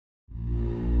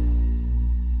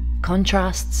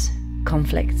Contrasts,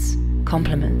 conflicts,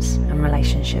 complements, and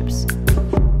relationships.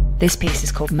 This piece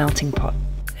is called Melting Pot.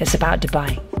 It's about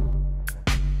Dubai.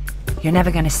 You're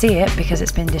never going to see it because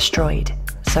it's been destroyed,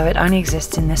 so it only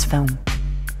exists in this film.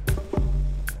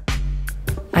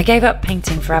 I gave up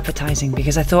painting for advertising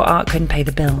because I thought art couldn't pay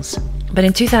the bills. But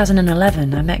in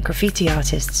 2011, I met graffiti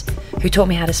artists who taught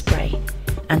me how to spray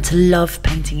and to love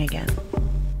painting again.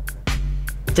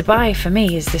 Dubai, for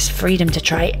me, is this freedom to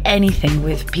try anything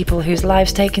with people whose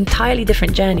lives take entirely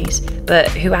different journeys, but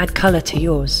who add colour to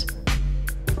yours.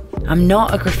 I'm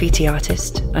not a graffiti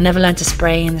artist. I never learned to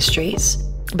spray in the streets,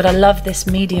 but I love this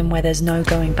medium where there's no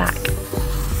going back.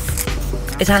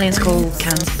 Italians call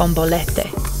cans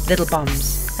bombolette, little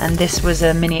bombs, and this was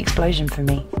a mini explosion for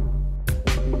me.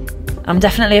 I'm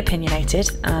definitely opinionated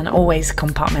and always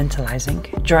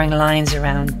compartmentalising, drawing lines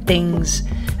around things,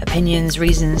 opinions,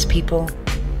 reasons, people.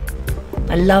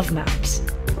 I love maps.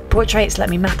 Portraits let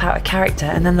me map out a character,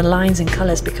 and then the lines and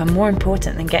colours become more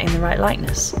important than getting the right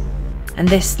likeness. And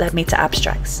this led me to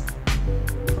abstracts.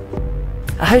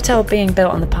 A hotel being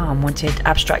built on the Palm wanted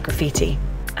abstract graffiti,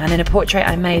 and in a portrait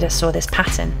I made I saw this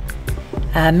pattern,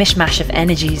 a mishmash of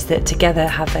energies that together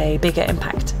have a bigger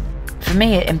impact. For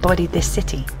me, it embodied this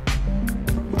city.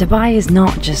 Dubai is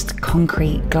not just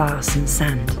concrete, glass and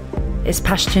sand. It's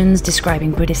Pashtuns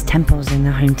describing Buddhist temples in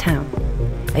their hometown,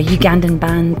 a Ugandan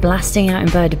band blasting out in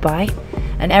Dubai,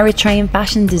 an Eritrean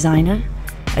fashion designer,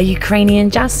 a Ukrainian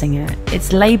jazz singer.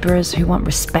 It's labourers who want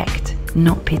respect,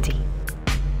 not pity.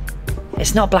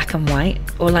 It's not black and white,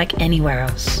 or like anywhere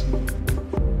else.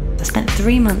 I spent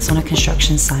 3 months on a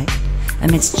construction site,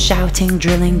 amidst shouting,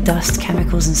 drilling, dust,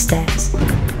 chemicals and stairs.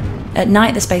 At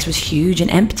night the space was huge and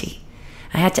empty.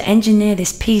 I had to engineer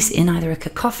this piece in either a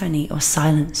cacophony or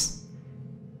silence.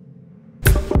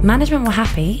 Management were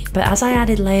happy, but as I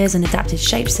added layers and adapted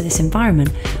shapes to this environment,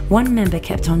 one member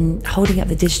kept on holding up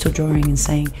the digital drawing and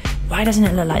saying, "Why doesn't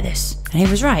it look like this?" And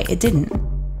he was right, it didn't.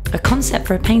 A concept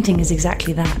for a painting is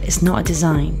exactly that, it's not a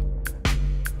design.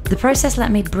 The process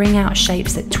let me bring out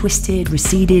shapes that twisted,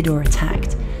 receded or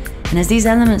attacked. And as these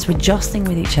elements were jostling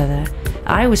with each other,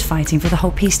 I was fighting for the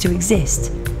whole piece to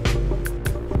exist.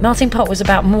 Melting Pot was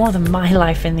about more than my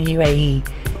life in the UAE.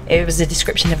 It was a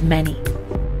description of many,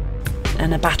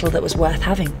 and a battle that was worth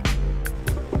having.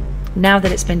 Now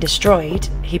that it's been destroyed,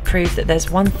 he proved that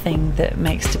there's one thing that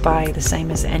makes Dubai the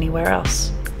same as anywhere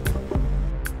else.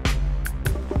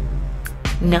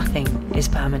 Nothing is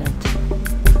permanent.